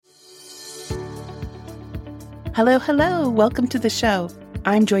Hello, hello. Welcome to the show.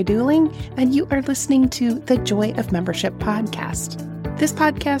 I'm Joy Duling, and you are listening to the Joy of Membership podcast. This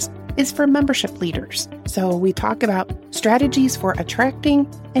podcast is for membership leaders. So we talk about strategies for attracting,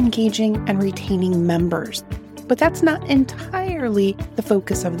 engaging, and retaining members. But that's not entirely the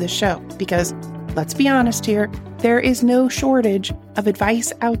focus of the show because, let's be honest here, there is no shortage of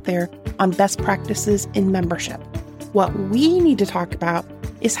advice out there on best practices in membership. What we need to talk about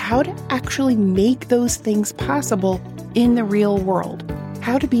is how to actually make those things possible in the real world.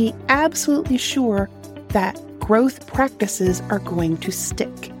 How to be absolutely sure that growth practices are going to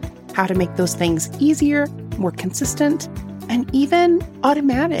stick. How to make those things easier, more consistent, and even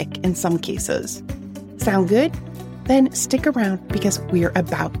automatic in some cases. Sound good? Then stick around because we're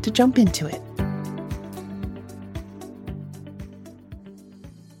about to jump into it.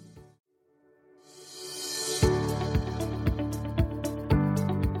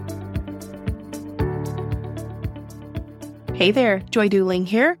 Hey there, Joy Duling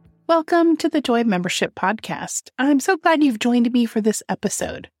here. Welcome to the Joy Membership Podcast. I'm so glad you've joined me for this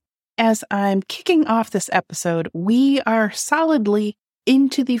episode. As I'm kicking off this episode, we are solidly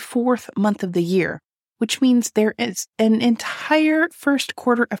into the fourth month of the year, which means there is an entire first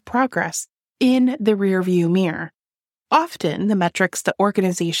quarter of progress in the rearview mirror. Often, the metrics that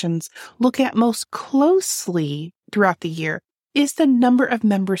organizations look at most closely throughout the year is the number of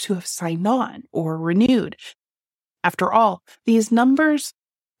members who have signed on or renewed. After all, these numbers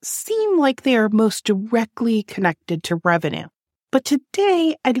seem like they are most directly connected to revenue. But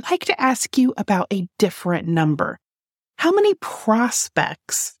today, I'd like to ask you about a different number. How many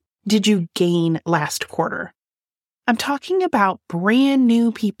prospects did you gain last quarter? I'm talking about brand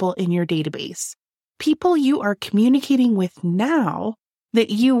new people in your database, people you are communicating with now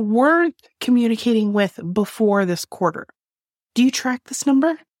that you weren't communicating with before this quarter. Do you track this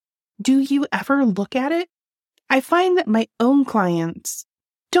number? Do you ever look at it? I find that my own clients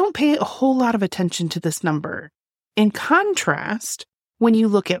don't pay a whole lot of attention to this number. In contrast, when you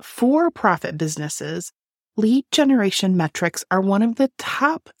look at for-profit businesses, lead generation metrics are one of the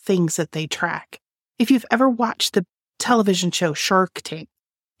top things that they track. If you've ever watched the television show Shark Tank,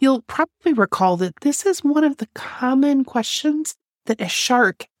 you'll probably recall that this is one of the common questions that a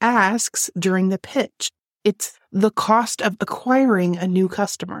shark asks during the pitch. It's the cost of acquiring a new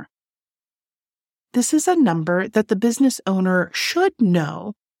customer. This is a number that the business owner should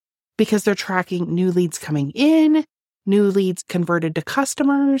know because they're tracking new leads coming in, new leads converted to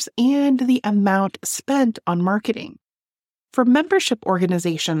customers, and the amount spent on marketing. For membership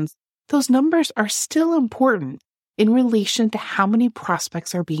organizations, those numbers are still important in relation to how many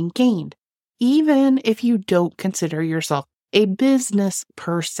prospects are being gained, even if you don't consider yourself a business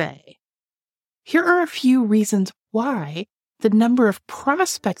per se. Here are a few reasons why the number of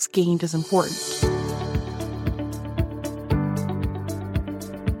prospects gained is important.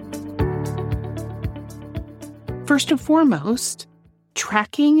 First and foremost,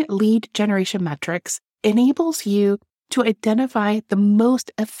 tracking lead generation metrics enables you to identify the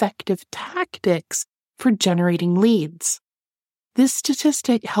most effective tactics for generating leads. This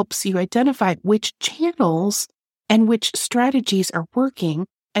statistic helps you identify which channels and which strategies are working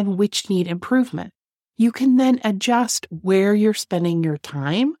and which need improvement. You can then adjust where you're spending your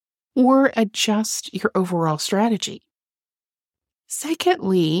time or adjust your overall strategy.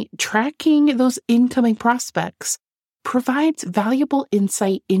 Secondly, tracking those incoming prospects provides valuable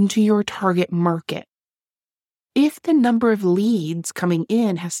insight into your target market. If the number of leads coming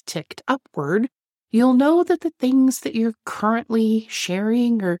in has ticked upward, you'll know that the things that you're currently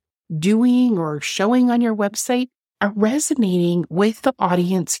sharing or doing or showing on your website are resonating with the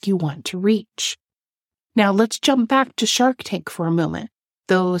audience you want to reach. Now, let's jump back to Shark Tank for a moment.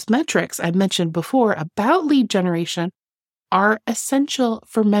 Those metrics I mentioned before about lead generation are essential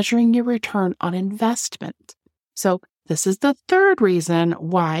for measuring your return on investment. So this is the third reason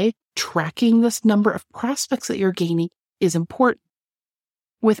why tracking this number of prospects that you're gaining is important.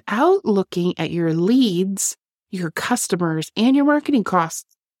 Without looking at your leads, your customers, and your marketing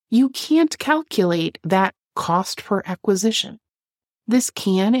costs, you can't calculate that cost per acquisition. This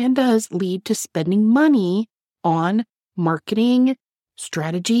can and does lead to spending money on marketing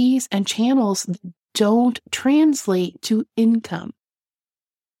strategies and channels that don't translate to income.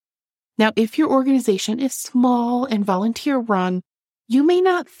 Now, if your organization is small and volunteer run, you may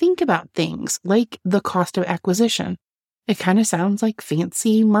not think about things like the cost of acquisition. It kind of sounds like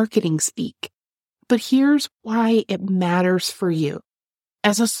fancy marketing speak. But here's why it matters for you.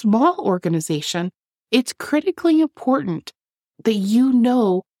 As a small organization, it's critically important that you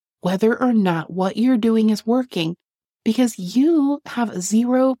know whether or not what you're doing is working because you have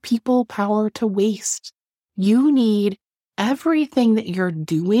zero people power to waste. You need everything that you're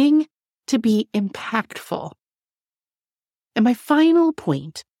doing to be impactful. And my final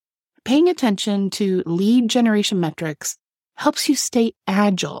point, paying attention to lead generation metrics helps you stay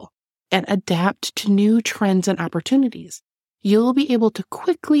agile and adapt to new trends and opportunities. You'll be able to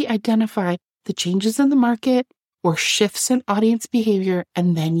quickly identify the changes in the market or shifts in audience behavior,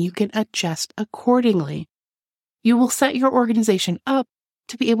 and then you can adjust accordingly. You will set your organization up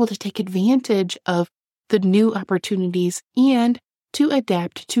to be able to take advantage of the new opportunities and to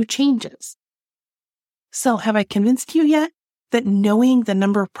adapt to changes. So, have I convinced you yet that knowing the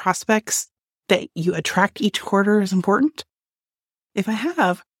number of prospects that you attract each quarter is important? If I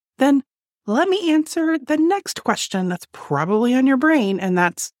have, then let me answer the next question that's probably on your brain, and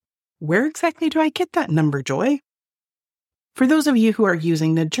that's, where exactly do I get that number, Joy? For those of you who are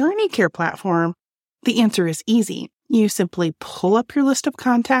using the JourneyCare platform, the answer is easy. You simply pull up your list of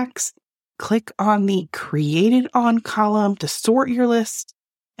contacts, click on the Created On column to sort your list,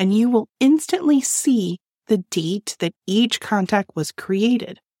 and you will instantly see the date that each contact was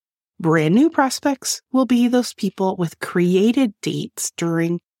created. Brand new prospects will be those people with created dates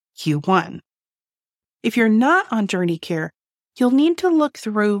during Q1. If you're not on JourneyCare, you'll need to look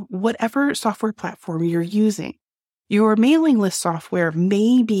through whatever software platform you're using. Your mailing list software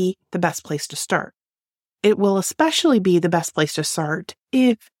may be the best place to start. It will especially be the best place to start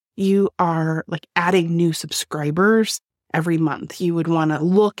if you are adding new subscribers every month. You would want to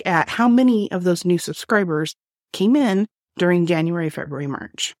look at how many of those new subscribers came in during January, February,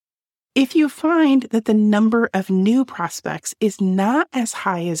 March. If you find that the number of new prospects is not as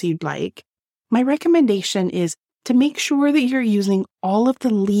high as you'd like, my recommendation is to make sure that you're using all of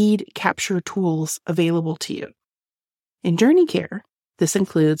the lead capture tools available to you. In JourneyCare, this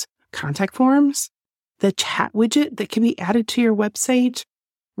includes contact forms, the chat widget that can be added to your website,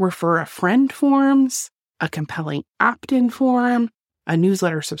 refer a friend forms, a compelling opt-in form, a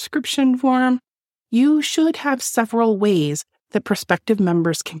newsletter subscription form. You should have several ways that prospective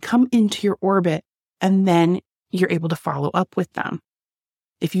members can come into your orbit, and then you're able to follow up with them.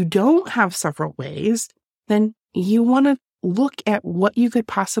 If you don't have several ways, then you want to look at what you could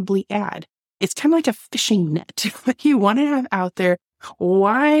possibly add. It's kind of like a fishing net that you want to have out there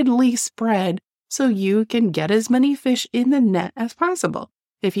widely spread so you can get as many fish in the net as possible.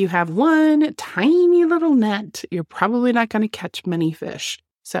 If you have one tiny little net, you're probably not going to catch many fish.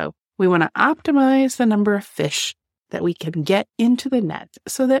 So we want to optimize the number of fish that we can get into the net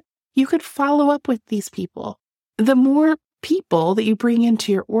so that you could follow up with these people. The more people that you bring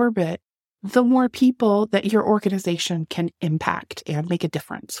into your orbit, the more people that your organization can impact and make a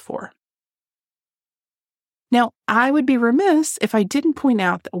difference for. Now, I would be remiss if I didn't point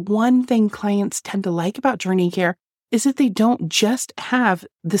out that one thing clients tend to like about JourneyCare is that they don't just have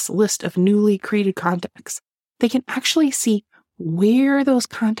this list of newly created contacts. They can actually see where those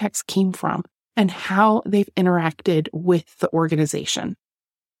contacts came from and how they've interacted with the organization.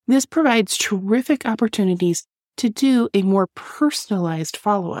 This provides terrific opportunities to do a more personalized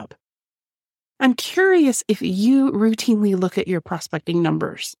follow-up. I'm curious if you routinely look at your prospecting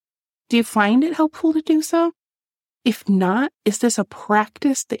numbers. Do you find it helpful to do so? If not, is this a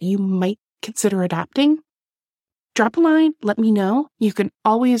practice that you might consider adopting? Drop a line, let me know. You can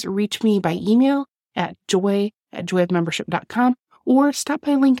always reach me by email at joy@joyofmembership.com or stop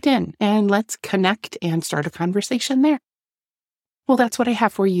by LinkedIn and let's connect and start a conversation there. Well, that's what I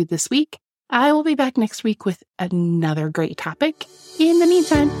have for you this week. I will be back next week with another great topic. In the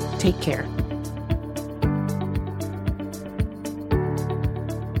meantime, take care.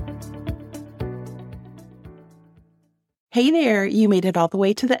 Hey there, you made it all the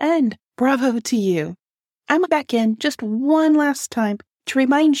way to the end. Bravo to you. I'm back in just one last time to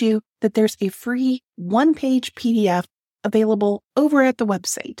remind you that there's a free one-page PDF available over at the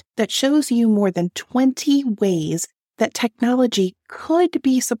website that shows you more than 20 ways that technology could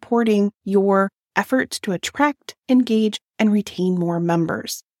be supporting your efforts to attract, engage, and retain more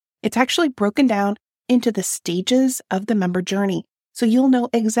members. It's actually broken down into the stages of the member journey, so you'll know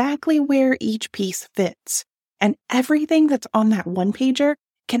exactly where each piece fits. And everything that's on that one-pager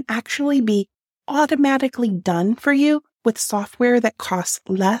can actually be automatically done for you with software that costs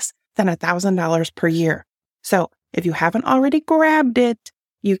less than $1,000 per year. So if you haven't already grabbed it,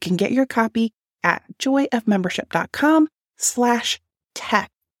 you can get your copy at joyofmembership.com/tech.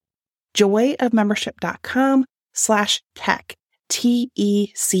 joyofmembership.com/tech.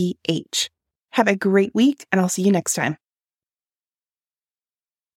 TECH. Have a great week, and I'll see you next time.